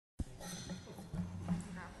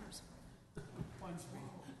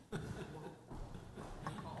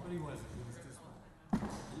But he wasn't. He was just.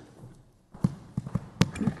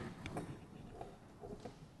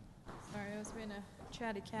 Sorry, I was being a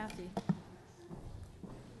chatty Cathy. Did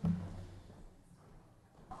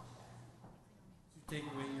you take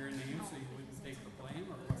away your name so you wouldn't take the blame,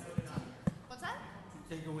 or what? What's that?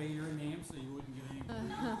 Did you take away your name so you wouldn't get any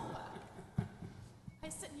blame? I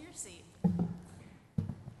sit in your seat.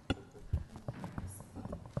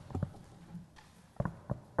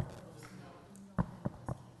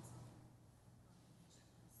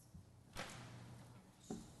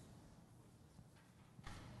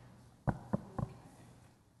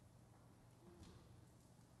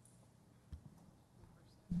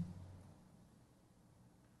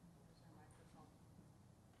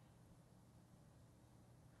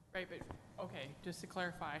 Right, but, okay, just to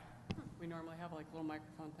clarify, we normally have like little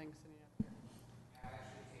microphone things sitting up here.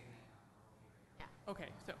 Yeah. Okay,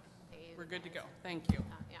 so They- we're good to go. Thank you.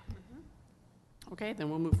 Yeah. Okay, then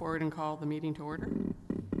we'll move forward and call the meeting to order.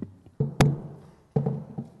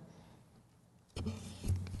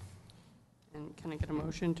 And can I get a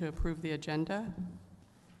motion to approve the agenda?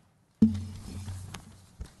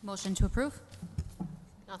 Motion to approve.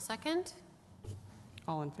 I'll second.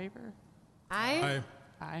 All in favor? Aye.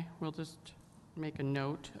 Aye. We'll just make a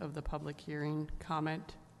note of the public hearing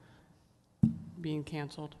comment being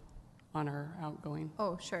canceled on our outgoing.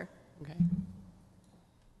 Oh, sure. Okay.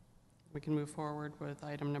 We can move forward with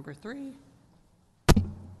item number 3.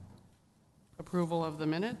 Approval of the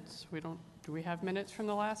minutes. Do we have minutes from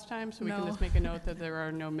the last time? So we can No. just make a note that there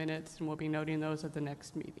are no minutes, and we'll be noting those at the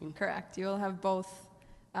next meeting. Correct. You will have both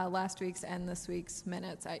last week's and this week's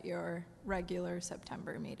minutes at your regular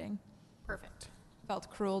September meeting. Perfect. Felt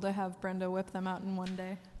cruel to have Brenda whip them out in one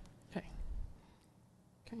day. Okay.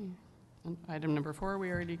 And item number 4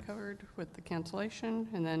 we already covered with the cancellation,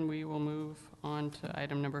 and then we will move on to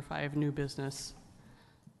item number 5, new business.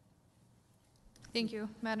 Thank you,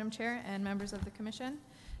 Madam Chair and members of the Commission.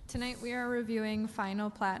 Tonight we are reviewing final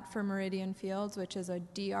plat for Meridian Fields, which is a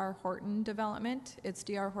D.R. Horton development. It's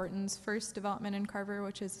D.R. Horton's first development in Carver,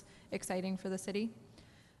 which is exciting for the city.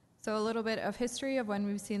 So a little bit of history of when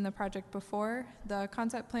we've seen the project before. The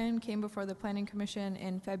concept plan came before the Planning Commission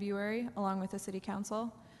in February, along with the City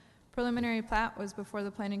Council. Preliminary plat was before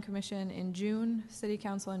the Planning Commission in June, City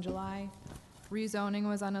Council in July. Rezoning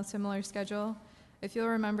was on a similar schedule. If you'll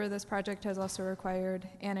remember, this project has also required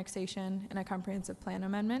annexation and a comprehensive plan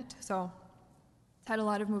amendment. So it's had a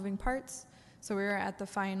lot of moving parts. So we're at the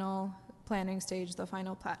final planning stage, the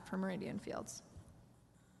final plat for Meridian Fields.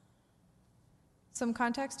 Some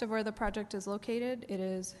context of where the project is located. It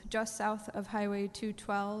is just south of Highway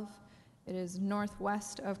 212. It is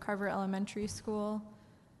northwest of Carver Elementary School,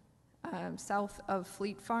 south of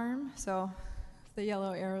Fleet Farm. So if the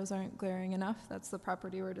yellow arrows aren't glaring enough, that's the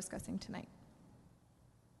property we're discussing tonight.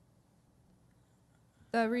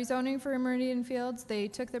 The rezoning for Meridian Fields, they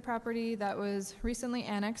took the property that was recently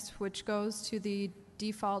annexed, which goes to the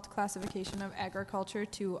default classification of agriculture,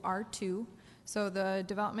 to R2. So the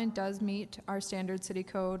development does meet our standard city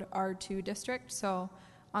code R2 district. So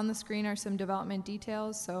on the screen are some development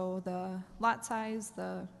details. So the lot size,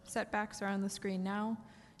 the setbacks are on the screen now.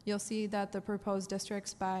 You'll see that the proposed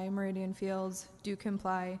districts by Meridian Fields do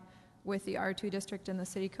comply with the R2 district in the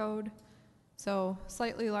city code. So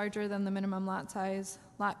slightly larger than the minimum lot size.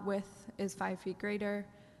 Lot width is 5 feet greater.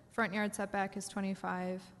 Front yard setback is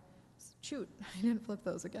 25. Shoot, I didn't flip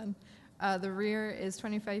those again. The rear is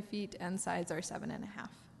 25 feet and sides are 7.5.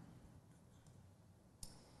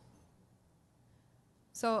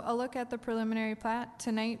 So a look at the preliminary plat.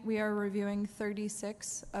 Tonight we are reviewing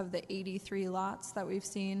 36 of the 83 lots that we've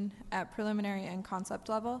seen at preliminary and concept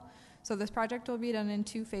level. So this project will be done in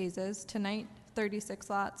 2 phases. Tonight, 36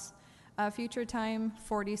 lots. Future time,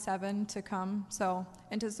 47 to come. So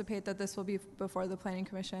anticipate that this will be before the Planning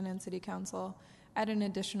Commission and City Council at an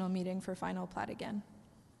additional meeting for final plat again.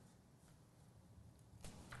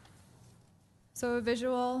 So a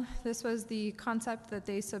visual, this was the concept that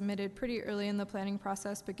they submitted pretty early in the planning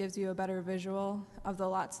process, but gives you a better visual of the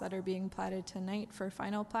lots that are being platted tonight for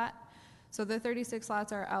final plat. So the 36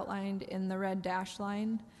 lots are outlined in the red dash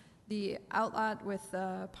line. The outlot with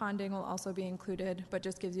the ponding will also be included, but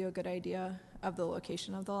just gives you a good idea of the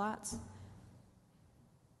location of the lots.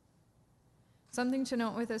 Something to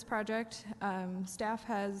note with this project, staff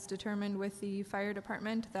has determined with the fire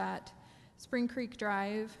department that Spring Creek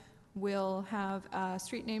Drive will have a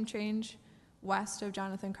street name change west of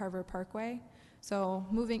Jonathan Carver Parkway. So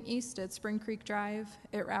moving east at Spring Creek Drive,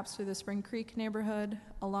 it wraps through the Spring Creek neighborhood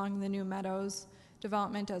along the New Meadows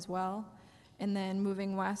development as well. And then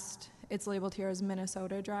moving west, it's labeled here as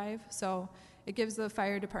Minnesota Drive. So it gives the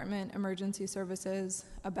fire department, emergency services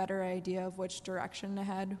a better idea of which direction to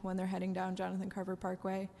head when they're heading down Jonathan Carver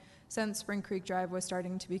Parkway, since Spring Creek Drive was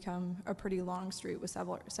starting to become a pretty long street with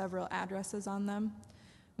several addresses on them.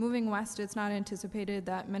 Moving west, it's not anticipated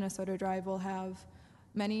that Minnesota Drive will have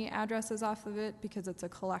many addresses off of it because it's a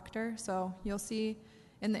collector. So you'll see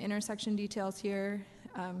in the intersection details here,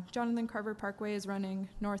 Jonathan Carver Parkway is running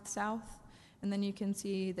north-south, and then you can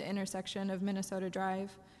see the intersection of Minnesota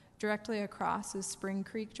Drive. Directly across is Spring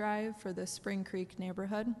Creek Drive for the Spring Creek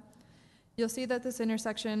neighborhood. You'll see that this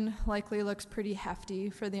intersection likely looks pretty hefty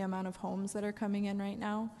for the amount of homes that are coming in right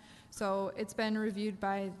now. So it's been reviewed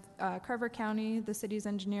by Carver County, the city's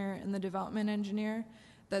engineer, and the development engineer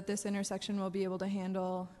that this intersection will be able to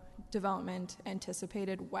handle development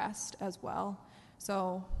anticipated west as well.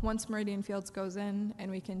 So once Meridian Fields goes in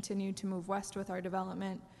and we continue to move west with our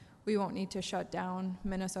development, we won't need to shut down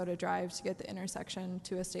Minnesota Drive to get the intersection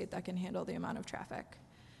to a state that can handle the amount of traffic.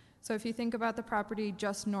 So if you think about the property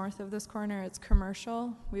just north of this corner, it's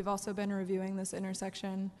commercial. We've also been reviewing this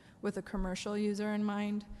intersection with a commercial user in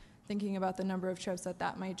mind, thinking about the number of trips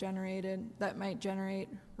that might generate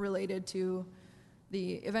related to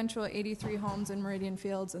the eventual 83 homes in Meridian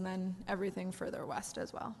Fields and then everything further west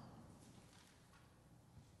as well.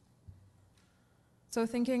 So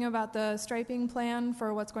thinking about the striping plan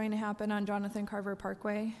for what's going to happen on Jonathan Carver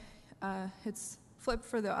Parkway, it's flipped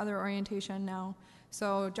for the other orientation now.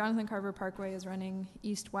 So Jonathan Carver Parkway is running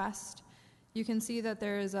east-west. You can see that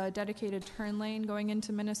there is a dedicated turn lane going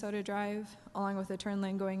into Minnesota Drive, along with a turn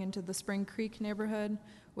lane going into the Spring Creek neighborhood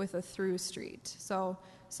with a through street. So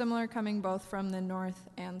similar coming both from the north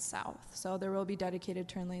and south. So there will be dedicated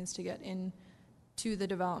turn lanes to get in to the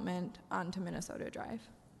development onto Minnesota Drive.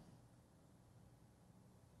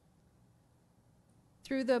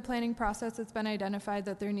 Through the planning process, it's been identified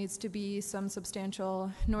that there needs to be some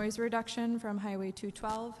substantial noise reduction from Highway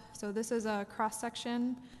 212. So this is a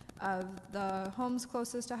cross-section of the homes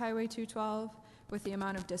closest to Highway 212 with the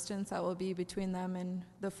amount of distance that will be between them and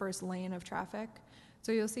the first lane of traffic.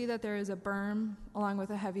 So you'll see that there is a berm along with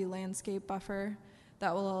a heavy landscape buffer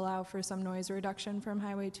that will allow for some noise reduction from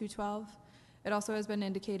Highway 212. It also has been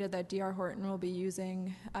indicated that D.R. Horton will be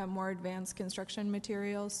using more advanced construction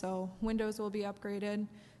materials, so windows will be upgraded,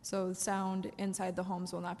 so sound inside the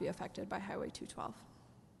homes will not be affected by Highway 212.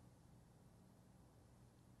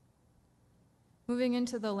 Moving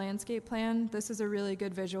into the landscape plan, this is a really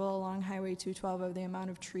good visual along Highway 212 of the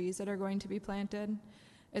amount of trees that are going to be planted.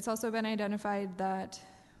 It's also been identified that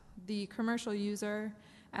the commercial user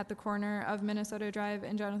at the corner of Minnesota Drive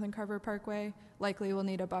and Jonathan Carver Parkway likely will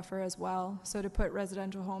need a buffer as well. So to put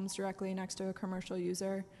residential homes directly next to a commercial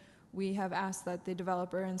user, we have asked that the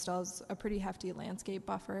developer installs a pretty hefty landscape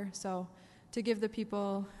buffer. So to give the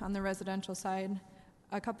people on the residential side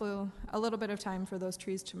a little bit of time for those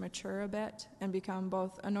trees to mature a bit and become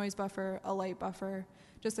both a noise buffer, a light buffer,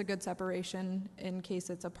 just a good separation in case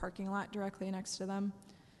it's a parking lot directly next to them.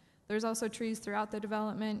 There's also trees throughout the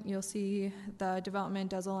development. You'll see the development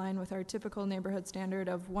does align with our typical neighborhood standard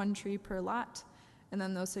of 1 tree per lot, and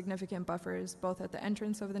then those significant buffers both at the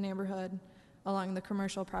entrance of the neighborhood, along the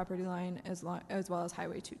commercial property line, as well as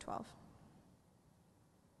Highway 212.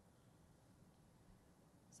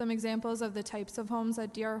 Some examples of the types of homes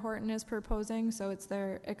that D.R. Horton is proposing. So it's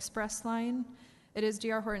their express line. It is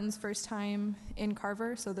D.R. Horton's first time in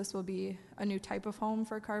Carver, so this will be a new type of home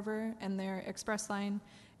for Carver, and their express line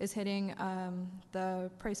is hitting the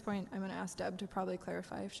price point. I'm going to ask Deb to probably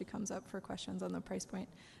clarify if she comes up for questions on the price point,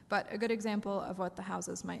 but a good example of what the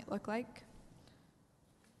houses might look like.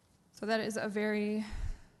 So that is a very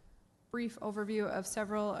brief overview of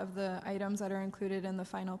several of the items that are included in the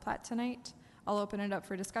final plat tonight. I'll open it up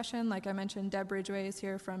for discussion. Like I mentioned, Deb Ridgway is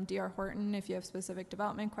here from D.R. Horton if you have specific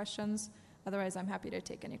development questions. Otherwise, I'm happy to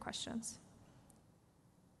take any questions.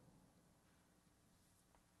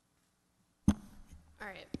 All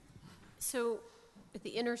right. So at the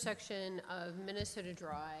intersection of Minnesota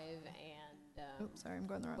Drive and Oops, sorry, I'm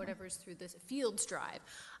going the wrong way. whatever's through this Fields Drive,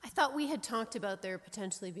 I thought we had talked about there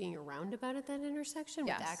potentially being a roundabout at that intersection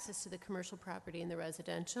with Yes. access to the commercial property and the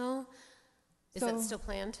residential. Is So- that still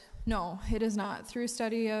planned? No, it is not. Through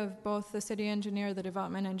study of both the city engineer, the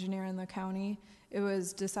development engineer, and the county, it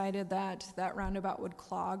was decided that that roundabout would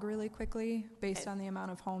clog really quickly based Okay. on the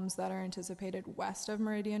amount of homes that are anticipated west of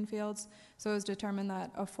Meridian Fields. So it was determined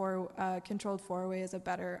that a controlled four-way is a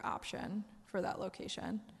better option for that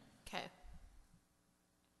location. Okay.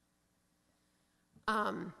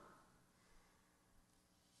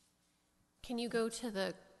 Can you go to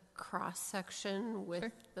the cross-section with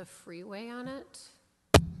Sure. the freeway on it?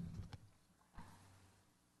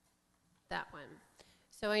 That one.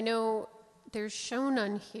 So I know there's shown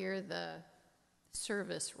on here the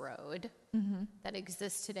service road that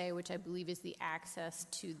exists today, which I believe is the access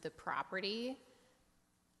to the property,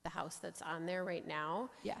 the house that's on there right now.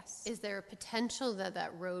 Yes. Is there a potential that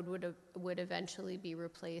that road would eventually be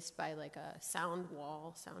replaced by like a sound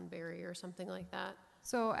wall, sound barrier, or something like that?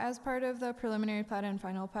 So as part of the preliminary plat and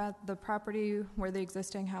final plat, the property where the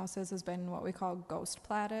existing house is has been what we call ghost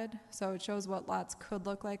platted. So it shows what lots could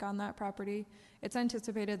look like on that property. It's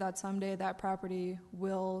anticipated that someday that property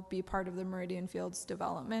will be part of the Meridian Fields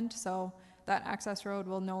development, so that access road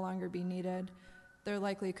will no longer be needed. There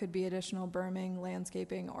likely could be additional berming,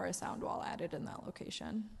 landscaping, or a sound wall added in that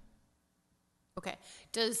location. Okay.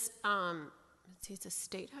 Does, let's see, it's a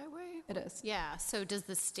state highway? It is. Yeah, so does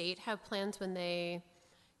the state have plans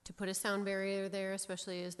to put a sound barrier there,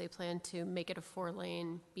 especially as they plan to make it a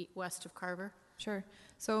 4-lane west of Carver? Sure.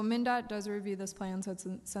 So MnDOT does review this plan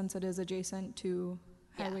since it is adjacent to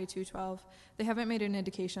Highway 212. They haven't made an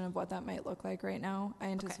indication of what that might look like right now. I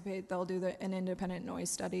anticipate they'll do an independent noise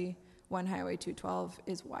study when Highway 212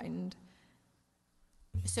 is widened.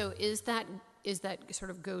 So is that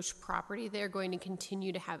sort of ghost property there going to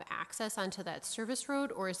continue to have access onto that service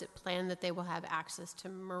road, or is it planned that they will have access to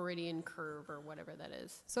Meridian Curve or whatever that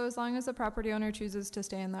is? So as long as the property owner chooses to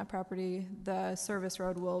stay in that property, the service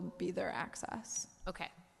road will be their access. Okay.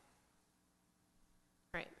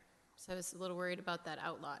 Right. So I was a little worried about that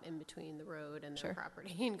outlot in between the road and their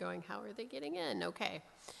property and going, how are they getting in? Okay.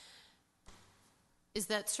 Is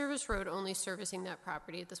that service road only servicing that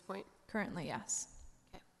property at this point? Currently, yes.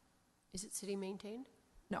 Okay. Is it city maintained?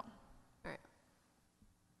 No. All right.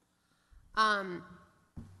 I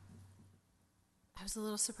was a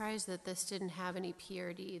little surprised that this didn't have any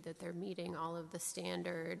PRD, that they're meeting all of the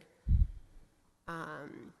standard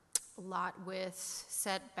lot widths,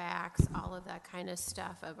 setbacks, all of that kind of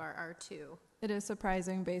stuff of our R2. It is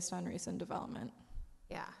surprising based on recent development.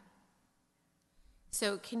 Yeah.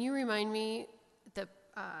 So can you remind me,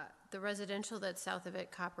 the residential that's south of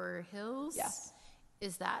it, Copper Hills? Yes.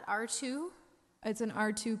 Is that R2? It's an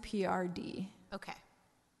R2 PRD. Okay.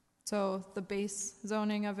 So the base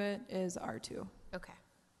zoning of it is R2. Okay.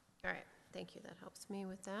 All right. Thank you. That helps me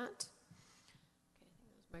with that. Okay, I think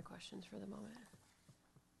those are my questions for the moment.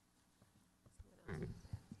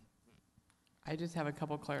 I just have a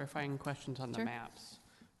couple clarifying questions on the Sure. maps.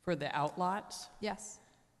 For the outlots, Yes.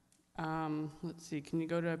 let's see, can you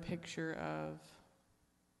go to a picture of,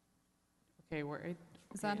 okay, where it,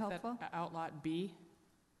 Is that okay, helpful? Outlot B,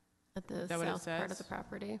 At the that what it south part of the says?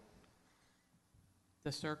 property.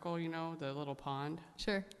 the circle, you know, the little pond,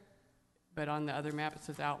 Sure. but on the other map it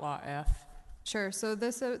says Outlaw F. Sure. So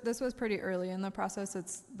this was pretty early in the process.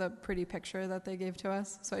 It's the pretty picture that they gave to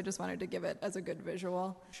us. So I just wanted to give it as a good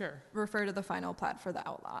visual. Sure. Refer to the final plat for the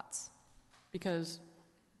outlots. Because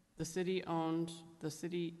the city owns,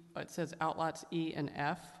 it says outlots E and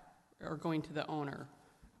F are going to the owner,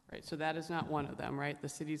 right? So that is not one of them, right? The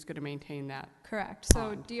city's going to maintain that. Correct. So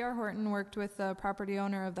Pond. D.R. Horton worked with the property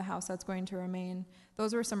owner of the house that's going to remain.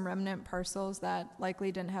 Those were some remnant parcels that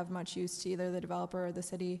likely didn't have much use to either the developer or the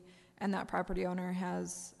city. And that property owner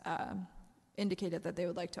has indicated that they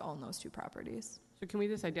would like to own those two properties. So can we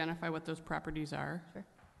just identify what those properties are? Sure.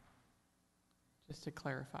 Just to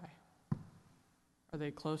clarify. Are they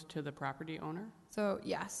close to the property owner? So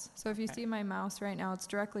yes. So if you Okay. see my mouse right now, it's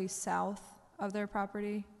directly south of their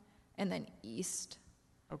property and then east.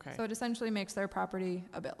 Okay, So it essentially makes their property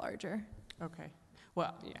a bit larger. okay.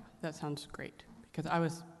 Well, yeah, that sounds great. Because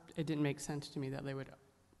it didn't make sense to me that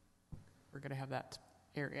we're going to have that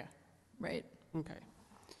area. Right. Okay.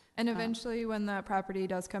 And eventually, when that property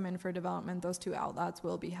does come in for development, those two outlots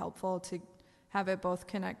will be helpful to have it both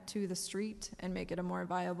connect to the street and make it a more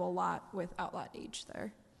viable lot with outlot H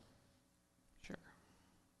there. Sure.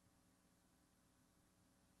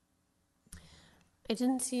 I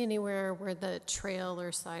didn't see anywhere where the trail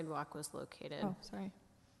or sidewalk was located. Oh, sorry.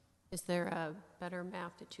 Is there a better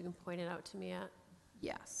map that you can point it out to me at?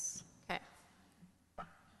 Yes. Okay. Oh,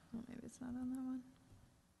 maybe it's not on that one.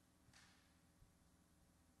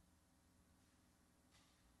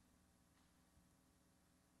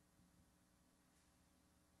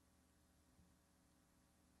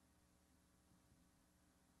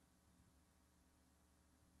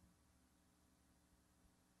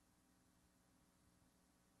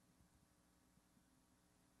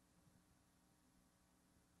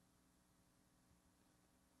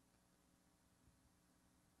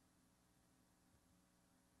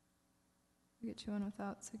 Get you one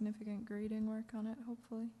without significant grading work on it,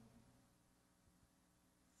 hopefully.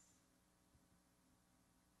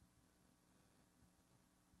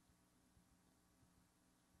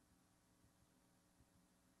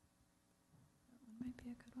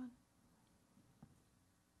 be a good one.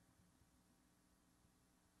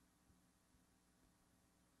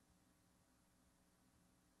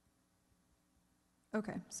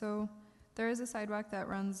 Okay, so there is a sidewalk that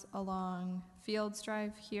runs along Fields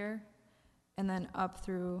Drive here and then up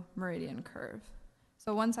through Meridian Curve.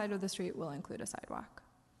 So one side of the street will include a sidewalk.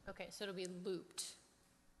 Okay, so it'll be looped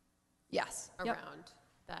Yes. around Yep.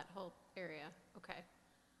 that whole area, okay.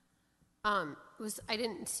 I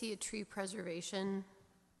didn't see a tree preservation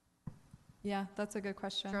Yeah, that's a good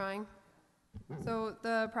question. drawing. So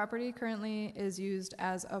the property currently is used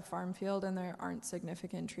as a farm field and there aren't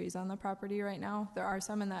significant trees on the property right now. There are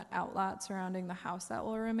some in that outlot surrounding the house that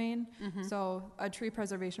will remain. So a tree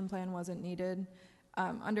preservation plan wasn't needed.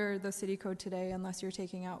 Under the city code today, unless you're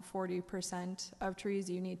taking out 40% of trees,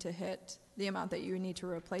 you need to hit the amount that you need to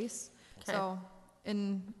replace. Okay. So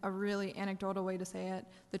in a really anecdotal way to say it,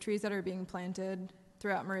 the trees that are being planted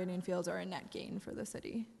throughout Meridian Fields are a net gain for the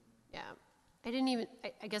city. Yeah,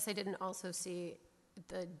 I guess I didn't also see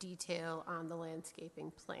the detail on the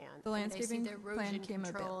landscaping plan. The I mean, landscaping I see the plan erosion came a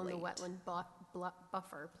bit control and the late. wetland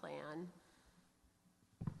buffer plan.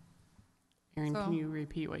 Erin, So- can you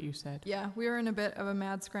repeat what you said? Yeah, we were in a bit of a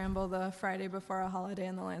mad scramble the Friday before a holiday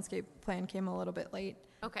and the landscape plan came a little bit late.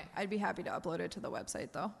 Okay, I'd be happy to upload it to the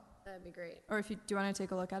website though. that'd be great. Or if you, do you want to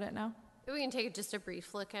take a look at it now? If we can take just a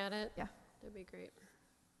brief look at it. Yeah. That'd be great.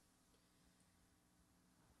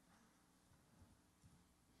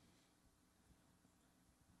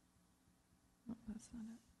 Oh, that's not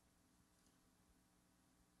it.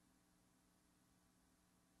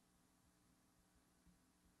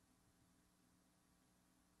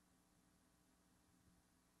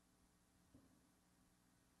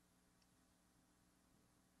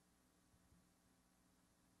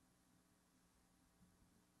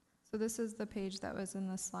 So this is the page that was in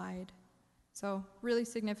the slide. So really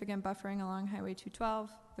significant buffering along Highway 212,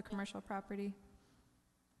 the commercial property.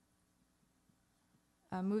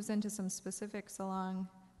 Moves into some specifics along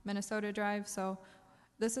Minnesota Drive. So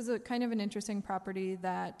this is a kind of an interesting property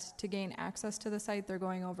that to gain access to the site, they're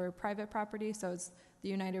going over private property. So it's the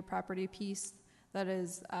United Property piece that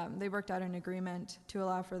is, they worked out an agreement to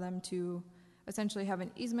allow for them to essentially have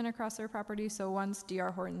an easement across their property. So once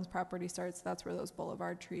D.R. Horton's property starts, that's where those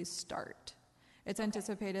boulevard trees start. It's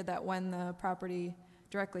anticipated that when the property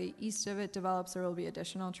directly east of it develops, there will be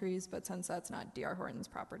additional trees, but since that's not D.R. Horton's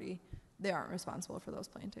property, they aren't responsible for those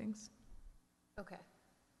plantings. Okay.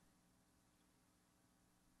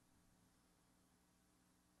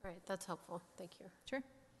 All right, that's helpful. Thank you. Sure.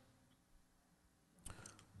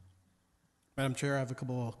 Madam Chair, I have a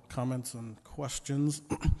couple of comments and questions.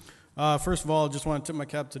 First of all, I just want to tip my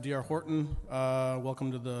cap to D.R. Horton.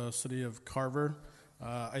 Welcome to the city of Carver.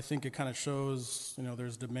 I think it kind of shows,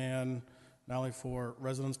 there's demand not only for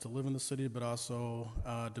residents to live in the city, but also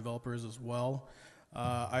developers as well.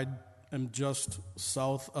 I am just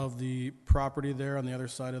south of the property there on the other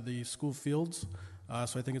side of the school fields.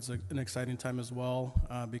 So I think it's an exciting time as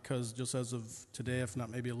well because just as of today, if not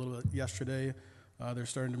maybe a little bit yesterday, they're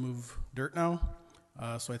starting to move dirt now.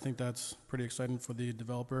 So I think that's pretty exciting for the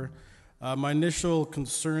developer. My initial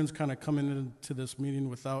concerns kind of coming into this meeting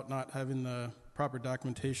without not having the proper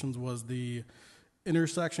documentations was the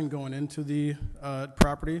intersection going into the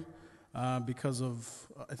property because of,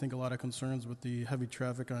 I think, a lot of concerns with the heavy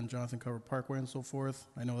traffic on Jonathan Carver Parkway and so forth.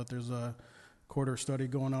 I know that there's a corridor study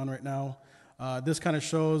going on right now. This kind of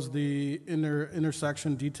shows the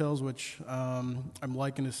intersection details, which I'm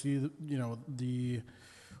liking to see, the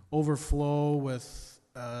overflow with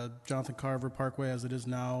Jonathan Carver Parkway as it is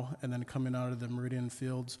now, and then coming out of the Meridian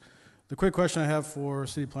Fields. The quick question I have for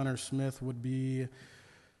City Planner Smith would be,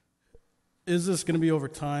 is this going to be over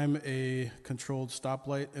time a controlled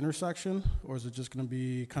stoplight intersection, or is it just going to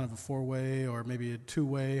be kind of a four-way or maybe a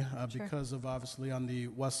two-way? Sure. Because of obviously on the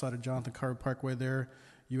west side of Jonathan Carver Parkway there,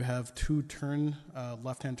 you have two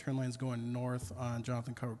left-hand turn lanes going north on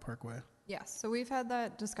Jonathan Carver Parkway. Yes, so we've had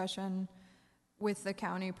that discussion with the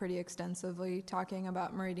county pretty extensively, talking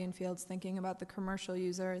about Meridian Fields, thinking about the commercial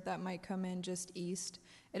user that might come in just east.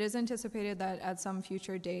 It is anticipated that at some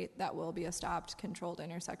future date, that will be a stopped, controlled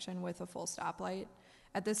intersection with a full stoplight.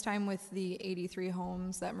 At this time, with the 83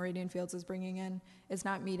 homes that Meridian Fields is bringing in, it's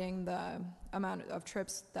not meeting the amount of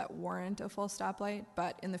trips that warrant a full stoplight,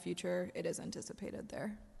 but in the future, it is anticipated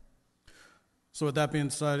there. So with that being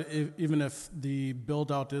said, even if the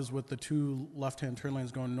build-out is with the two left-hand turn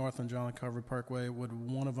lanes going north on Jonathan Carver Parkway, would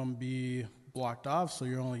one of them be blocked off, so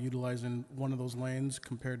you're only utilizing one of those lanes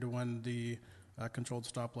compared to when the controlled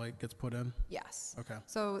stoplight gets put in? Yes. Okay.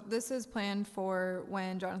 So this is planned for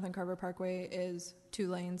when Jonathan Carver Parkway is 2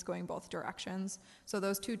 lanes going both directions. So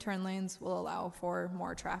those 2 turn lanes will allow for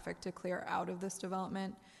more traffic to clear out of this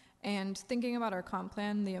development. And thinking about our comp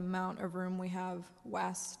plan, the amount of room we have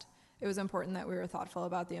west, it was important that we were thoughtful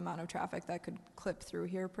about the amount of traffic that could clip through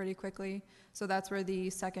here pretty quickly. So that's where the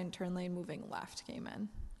second turn lane moving left came in.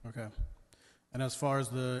 Okay. And as far as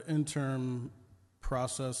the interim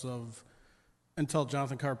process of until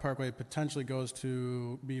Jonathan Carver Parkway potentially goes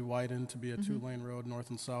to be widened to be a 2-lane road north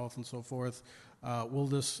and south and so forth, will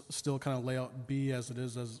this still kind of layout be as it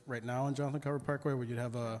is as right now on Jonathan Carver Parkway, where you'd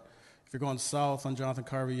have if you're going south on Jonathan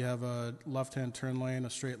Carver, you have a left-hand turn lane, a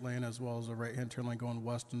straight lane, as well as a right-hand turn lane going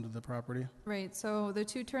west into the property? Right, so the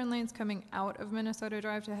 2 turn lanes coming out of Minnesota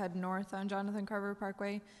Drive to head north on Jonathan Carver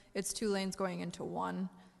Parkway, it's 2 lanes going into 1,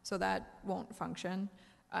 so that won't function.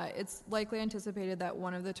 It's likely anticipated that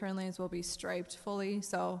one of the turn lanes will be striped fully,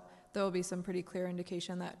 so there will be some pretty clear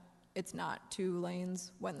indication that it's not 2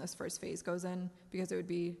 lanes when this first phase goes in, because it would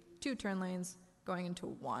be 2 turn lanes going into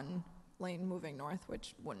 1 lane moving north,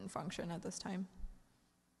 which wouldn't function at this time.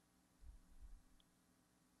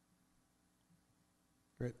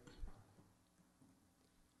 Great.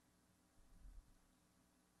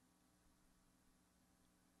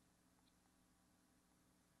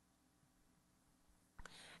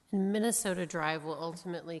 And Minnesota Drive will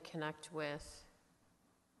ultimately connect with,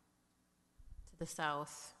 to the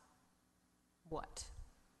south, what?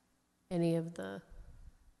 Any of the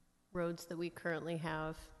roads that we currently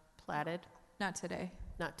have platted? Not today.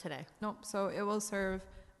 Not today. Nope, so it will serve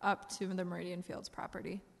up to the Meridian Fields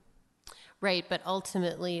property. Right, but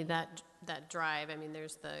ultimately that drive, I mean,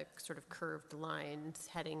 there's the sort of curved lines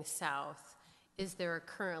heading south. Is there a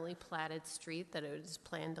currently platted street that it is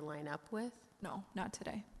planned to line up with? No, not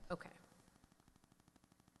today. Okay.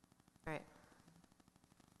 All right.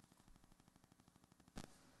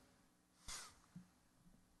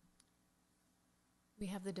 We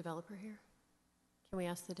have the developer here. Can we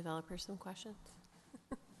ask the developer some questions?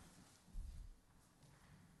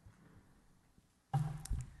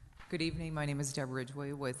 Good evening. My name is Deb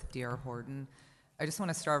Ridgway with D.R. Horton. I just want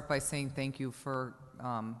to start by saying thank you for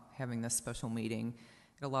having this special meeting.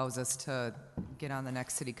 It allows us to get on the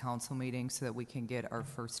next city council meeting so that we can get our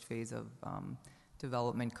first phase of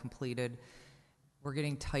development completed. We're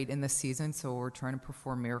getting tight in the season, so we're trying to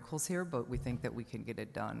perform miracles here, but we think that we can get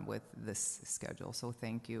it done with this schedule, so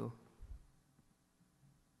thank you.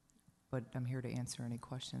 But I'm here to answer any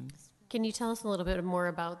questions. Can you tell us a little bit more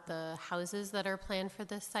about the houses that are planned for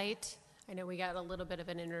this site? I know we got a little bit of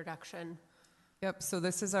an introduction. Yep, so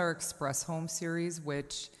this is our Express Home series,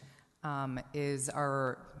 which is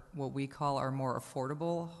our, what we call our more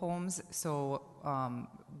affordable homes. So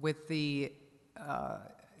with the,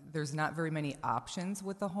 there's not very many options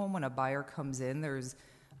with the home. When a buyer comes in, there's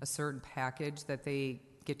a certain package that they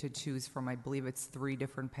get to choose from. I believe it's 3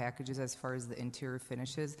 different packages as far as the interior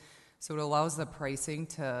finishes. So it allows the pricing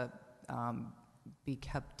to be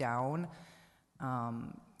kept down.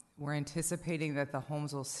 We're anticipating that the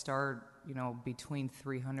homes will start, between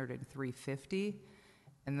 $300 and $350,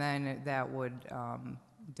 and then that would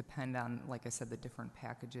depend on, like I said, the different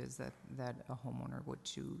packages that a homeowner would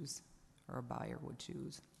choose or a buyer would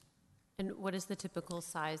choose. And what is the typical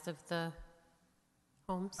size of the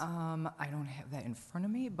homes? I don't have that in front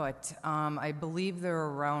of me, but I believe they're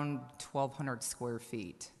around 1,200 square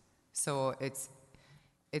feet. So it's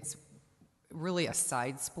really a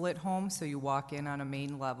side split home. So you walk in on a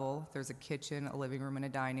main level. There's a kitchen, a living room, and a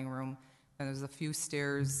dining room. And there's a few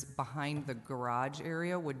stairs behind the garage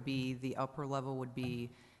area. The upper level would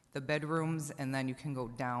be the bedrooms, and then you can go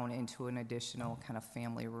down into an additional kind of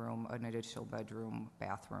family room, an additional bedroom,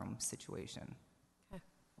 bathroom situation. Okay.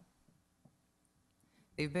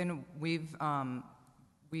 We've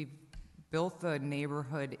built the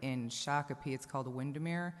neighborhood in Shakopee. It's called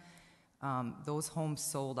Windermere. Those homes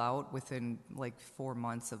sold out within like 4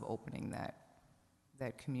 months of opening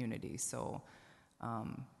that community. So,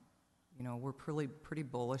 we're pretty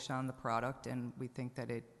bullish on the product, and we think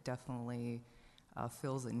that it definitely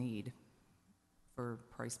fills a need for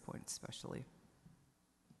price point, especially.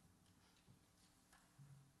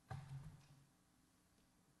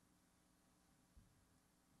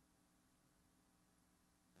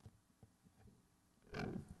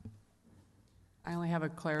 I only have a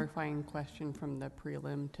clarifying question from the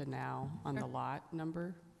prelim to now on the lot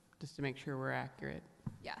number, just to make sure we're accurate.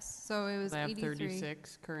 Yes, so it was I have 83.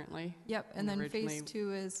 36 currently. Yep, and then originally- phase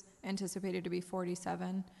 2 is anticipated to be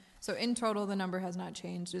 47. So in total, the number has not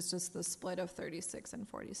changed. It's just the split of 36 and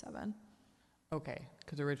 47. Okay,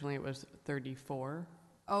 because originally it was 34.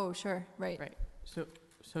 Oh, sure, right. Right.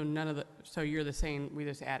 So none of the, so you're the saying we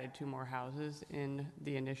just added 2 more houses in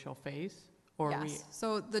the initial phase? Or we? Yes,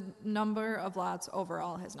 so the number of lots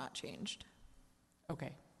overall has not changed.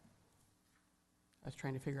 Okay. I was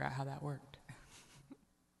trying to figure out how that worked.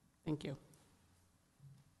 Thank you.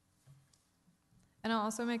 And I'll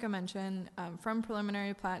also make a mention, from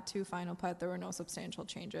preliminary plat to final plat, there were no substantial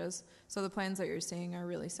changes. So the plans that you're seeing are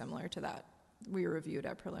really similar to that we reviewed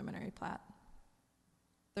at preliminary plat.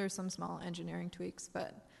 There's some small engineering tweaks,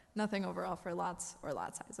 but nothing overall for lots or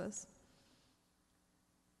lot sizes.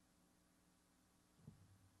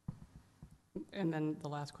 And then the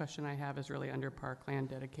last question I have is really under parkland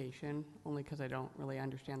dedication, only because I don't really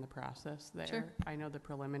understand the process there. Sure. I know the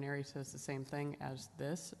preliminary says the same thing as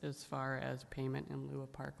this as far as payment in lieu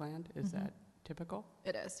of parkland. Is that typical?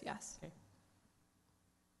 It is, yes.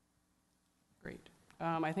 Great.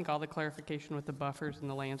 I think all the clarification with the buffers and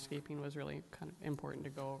the landscaping was really kind of important to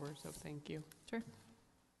go over, so thank you. Sure.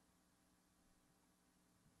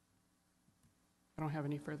 I don't have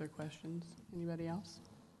any further questions. Anybody else?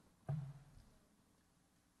 No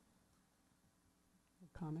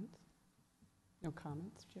comments? No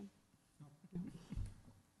comments, Jim?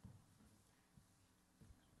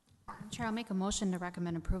 Chair, I'll make a motion to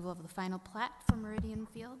recommend approval of the final plat for Meridian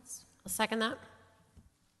Fields. I'll second that.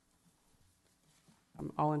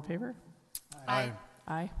 All in favor? Aye.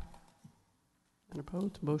 Aye.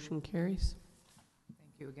 Unopposed? Motion carries.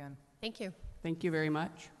 Thank you again. Thank you. Thank you very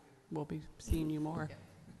much. We'll be seeing you more.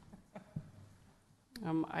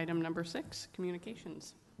 Item number 6,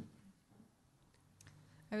 communications.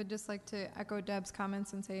 I would just like to echo Deb's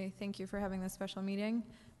comments and say thank you for having this special meeting.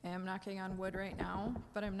 I am knocking on wood right now,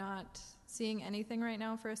 but I'm not seeing anything right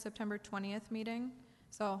now for a September 20th meeting.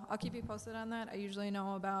 So I'll keep you posted on that. I usually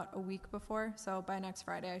know about a week before, so by next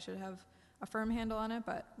Friday I should have a firm handle on it,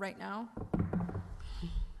 but right now,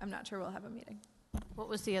 I'm not sure we'll have a meeting. What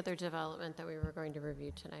was the other development that we were going to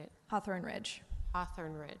review tonight? Hawthorne Ridge.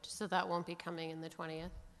 Hawthorne Ridge. So that won't be coming in the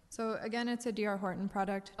 20th? So again, it's a D.R. Horton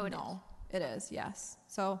product. Oh, it No, it is, yes.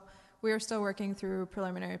 So we are still working through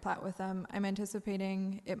preliminary plat with them. I'm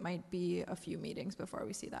anticipating it might be a few meetings before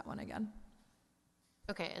we see that one again.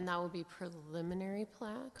 Okay, and that will be preliminary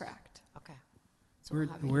plat? Correct. Okay. So we'll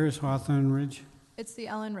have Where's Hawthorne Ridge? It's the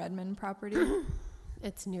Ellen Redmond property.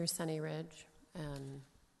 It's near Sunny Ridge and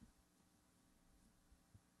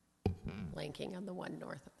blanking on the one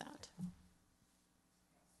north of that.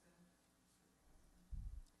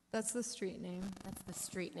 That's the street name. That's the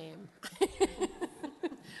street name. We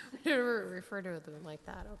never refer to them like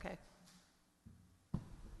that. Okay.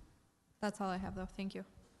 That's all I have, though. Thank you.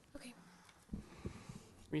 Okay.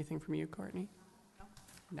 Anything from you, Courtney? No.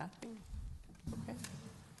 Nothing? Okay.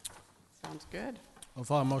 Sounds good. I'll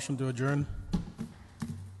file a motion to adjourn.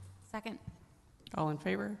 Second. All in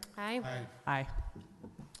favor? Hi. Aye.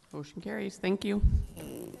 Motion carries. Thank you.